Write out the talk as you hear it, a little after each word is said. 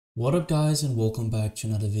What up guys, and welcome back to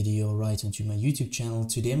another video right onto my YouTube channel.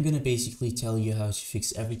 Today I'm gonna basically tell you how to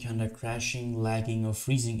fix every kind of crashing, lagging or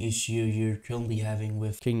freezing issue you're currently having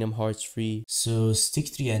with Kingdom Hearts 3. So stick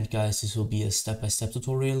to the end guys, this will be a step-by-step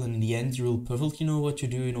tutorial, and in the end you'll perfectly know what to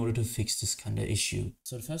do in order to fix this kind of issue.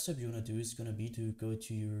 So the first step you wanna do is gonna be to go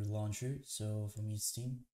to your launcher. So for me it's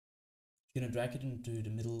Steam. You're gonna drag it into the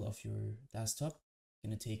middle of your desktop. You're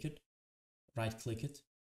gonna take it, right click it,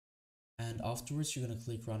 and afterwards you're going to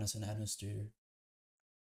click run as an administrator.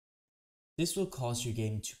 This will cause your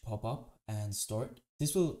game to pop up and start.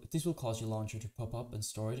 This will cause your launcher to pop up and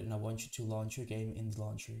start, and I want you to launch your game in the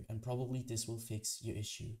launcher, and probably this will fix your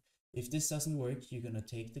issue. If this doesn't work, you're going to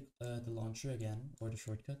take the launcher again, or the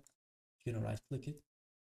shortcut. You're going to right click it.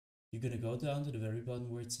 You're going to go down to the very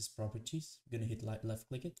bottom where it says properties. You're going to hit left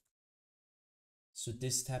click it. So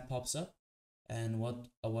this tab pops up, and what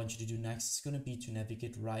I want you to do next is going to be to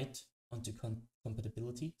navigate right onto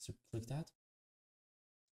compatibility. So click that.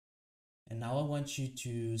 And now I want you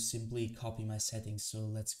to simply copy my settings. So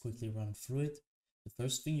let's quickly run through it. The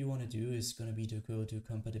first thing you want to do is going to be to go to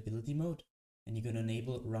compatibility mode, and you're going to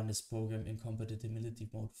enable run this program in compatibility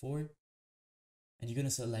mode 4. And you're going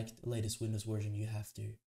to select the latest Windows version you have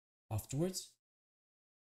there. Afterwards,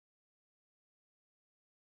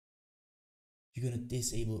 you're going to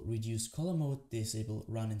disable reduce color mode, disable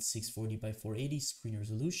run in 640 by 480 screen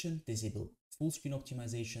resolution, disable full screen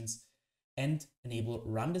optimizations, and enable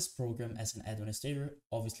run this program as an administrator.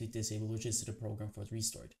 Obviously disable register the program for the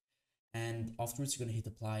restart. And afterwards you're going to hit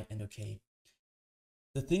apply and OK.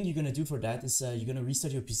 The thing you're going to do for that is you're going to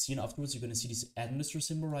restart your PC, and afterwards you're going to see this administrator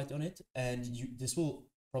symbol right on it, and this will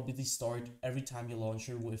probably start every time you launch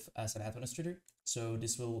your with as an administrator. So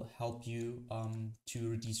this will help you to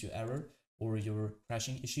reduce your error or your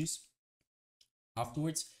crashing issues.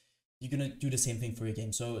 Afterwards, you're gonna do the same thing for your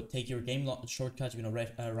game. So take your game shortcut, you're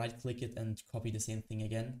gonna right click it and copy the same thing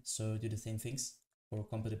again. So do the same things for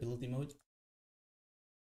compatibility mode.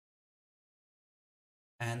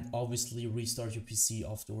 And obviously restart your PC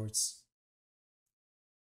afterwards.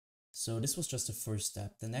 So this was just the first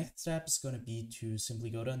step. The next step is gonna be to simply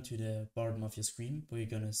go down to the bottom of your screen where you're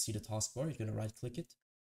gonna see the taskbar. You're gonna right click it,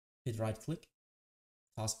 hit right click,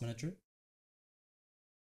 task manager.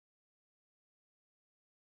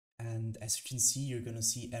 And as you can see, you're going to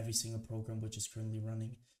see every single program which is currently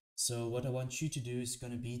running. So what I want you to do is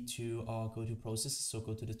going to be to go to processes. So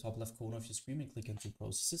go to the top left corner of your screen and click into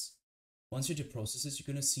processes. Once you're to processes,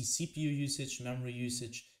 you're going to see CPU usage, memory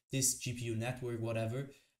usage, disk, GPU, network,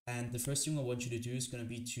 whatever. And the first thing I want you to do is going to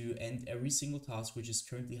be to end every single task which is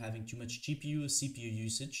currently having too much GPU or CPU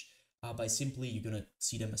usage by simply, you're going to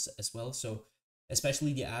see them as well. So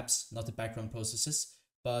especially the apps, not the background processes.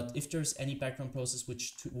 But if there's any background process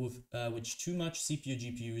which too much CPU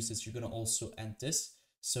GPU uses, you're gonna also end this.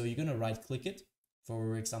 So you're gonna right click it.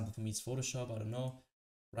 For example, for me it's Photoshop, I don't know.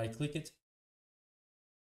 Right click it.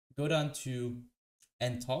 Go down to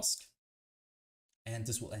end task, and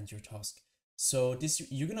this will end your task. So this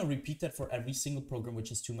you're gonna repeat that for every single program which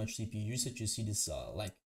has too much CPU usage. You see this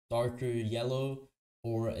like darker yellow,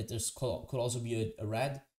 or it could also be a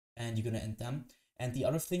red, and you're gonna end them. And the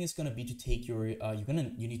other thing is gonna be to take your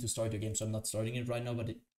you need to start your game. So I'm not starting it right now,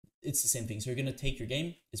 but it's the same thing. So you're gonna take your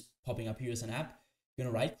game, it's popping up here as an app. You're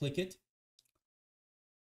gonna right click it.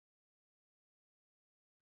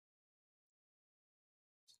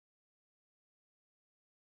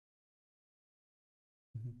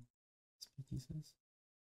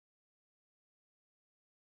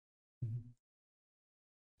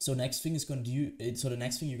 So next thing is going to do it. So the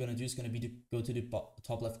next thing you're going to do is going to be to go to the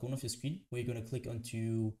top left corner of your screen where you're going to click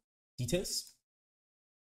onto details.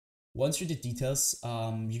 Once you're the details,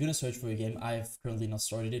 you're going to search for your game. I've currently not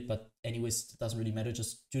started it, but anyways, it doesn't really matter.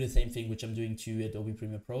 Just do the same thing which I'm doing to Adobe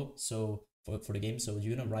Premiere Pro. So for the game, so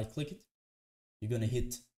you're going to right click it. You're going to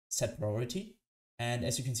hit set priority. And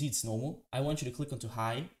as you can see, it's normal. I want you to click onto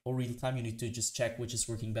high or real time. You need to just check which is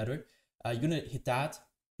working better. You're going to hit that,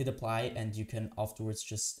 hit apply, and you can afterwards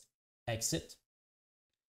just exit.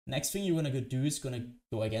 Next thing you're going to do is going to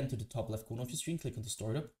go again to the top left corner of your screen, click on the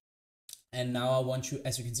startup. And now I want you,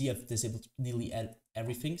 as you can see, I've disabled nearly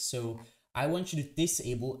everything. So I want you to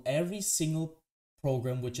disable every single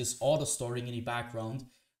program which is auto starting in the background,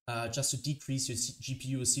 just to decrease your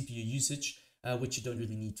GPU or CPU usage, which you don't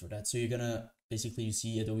really need for that. So you're gonna basically, you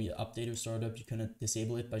see Adobe Updater Startup, you're gonna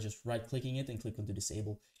disable it by just right clicking it and click on to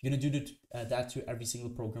disable. You're gonna do that to every single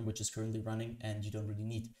program which is currently running and you don't really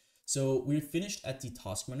need. So we're finished at the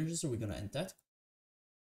task manager, so we're gonna end that.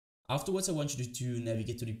 Afterwards, I want you to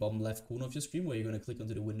navigate to the bottom left corner of your screen where you're going to click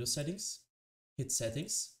onto the Windows settings, hit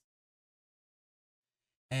settings.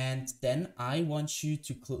 And then I want you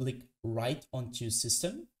to click right onto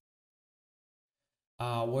system,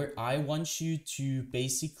 where I want you to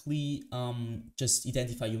basically just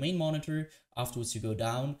identify your main monitor. Afterwards, you go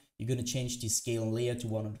down, you're going to change the scale and layer to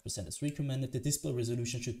 100% as recommended. The display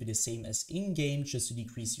resolution should be the same as in-game, just to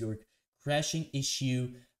decrease your crashing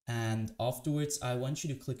issue. And afterwards, I want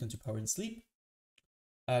you to click onto power and sleep,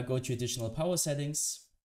 go to additional power settings.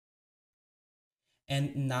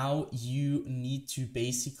 And now you need to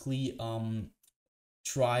basically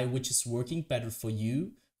try which is working better for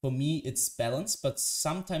you. For me, it's balance, but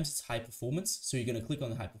sometimes it's high performance. So you're going to click on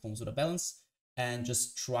the high performance or the balance and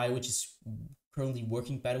just try which is currently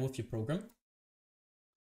working better with your program.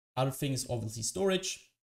 Other thing is obviously storage.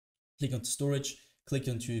 Click onto storage, click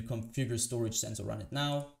onto configure storage sensor, run it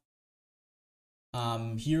now.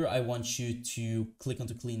 Here I want you to click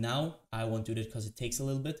onto clean now. I won't do that because it takes a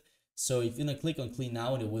little bit. So if you're gonna click on clean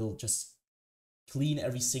now, and it will just clean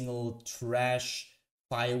every single trash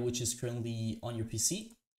file which is currently on your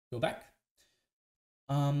PC. Go back.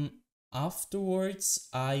 Afterwards,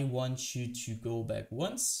 I want you to go back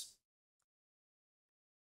once.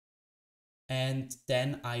 And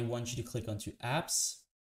then I want you to click onto apps.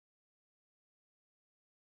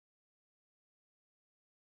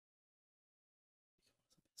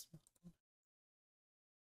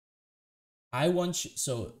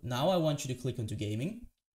 So now I want you to click onto gaming.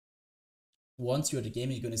 Once you're at the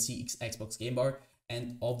gaming, you're going to see Xbox Game Bar,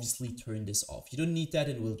 and obviously turn this off. You don't need that,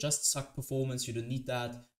 it will just suck performance. You don't need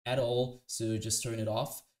that at all, so just turn it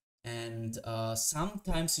off. And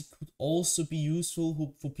sometimes it could also be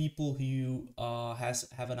useful for people who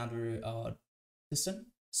have another system,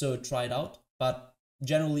 so try it out. But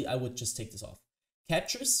generally, I would just take this off.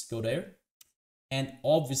 Captures, go there. And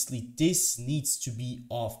obviously, this needs to be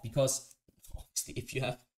off, because obviously, if you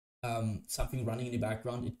have something running in the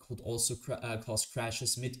background, it could also cause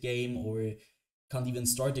crashes mid-game, or can't even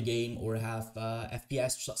start the game, or have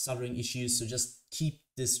FPS stuttering issues. So just keep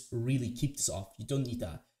this off. You don't need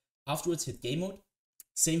that. Afterwards, hit game mode.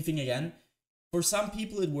 Same thing again. For some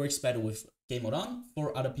people, it works better with game mode on.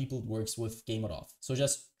 For other people, it works with game mode off. So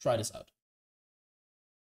just try this out.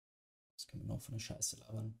 Was kann man noch von der Scheiße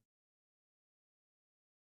labern?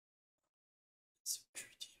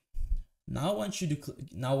 Security. Now I want you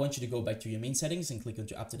to go back to your main settings and click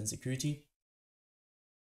onto update and security.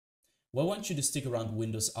 Well, I want you to stick around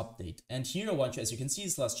Windows Update. And here I want you, as you can see,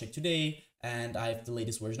 it's last check today, and I have the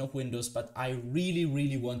latest version of Windows, but I really,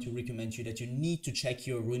 really want to recommend you that you need to check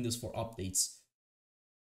your Windows for updates.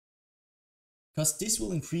 Because this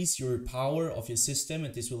will increase your power of your system,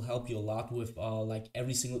 and this will help you a lot with like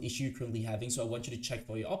every single issue you're currently having. So I want you to check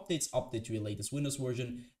for your updates, update to your latest Windows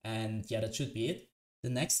version, and yeah, that should be it. The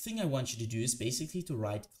next thing I want you to do is basically to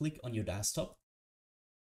right click on your desktop.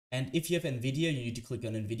 And if you have NVIDIA, you need to click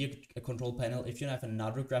on NVIDIA control panel. If you have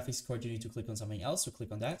another graphics card, you need to click on something else, so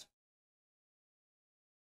click on that.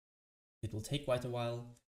 It will take quite a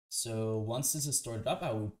while. So once this is started up,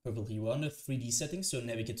 I will perfectly run the 3D settings. So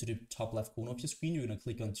navigate to the top left corner of your screen. You're going to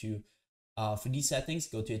click onto 3D settings,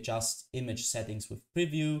 go to adjust image settings with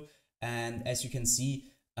preview. And as you can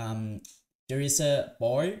see, there is a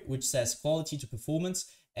bar which says quality to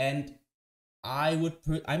performance. And I'm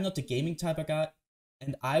not the gaming type of guy.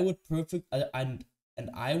 And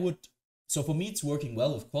so for me, it's working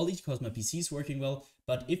well with quality because my PC is working well.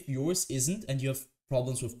 But if yours isn't and you have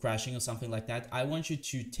problems with crashing or something like that, I want you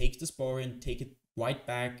to take this bar and take it right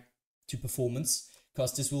back to performance,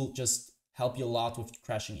 because this will just help you a lot with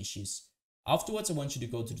crashing issues. Afterwards, I want you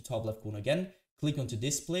to go to the top left corner again, click onto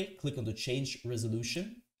display, click on the change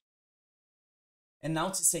resolution. And now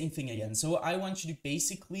it's the same thing again. So I want you to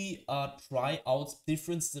basically try out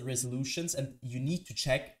different resolutions, and you need to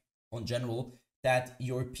check on general that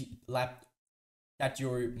your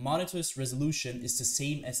monitor's resolution is the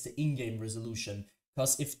same as the in-game resolution.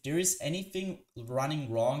 Because if there is anything running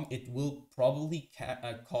wrong, it will probably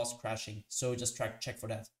cause crashing. So just check for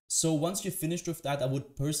that. So once you're finished with that, I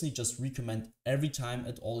would personally just recommend every time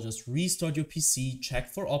at all, just restart your PC, check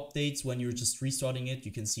for updates when you're just restarting it.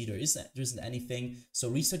 You can see there isn't anything. So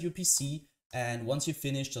restart your PC, and once you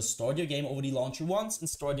finish, just start your game over the launcher once and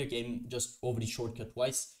start your game just over the shortcut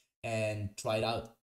twice and try it out.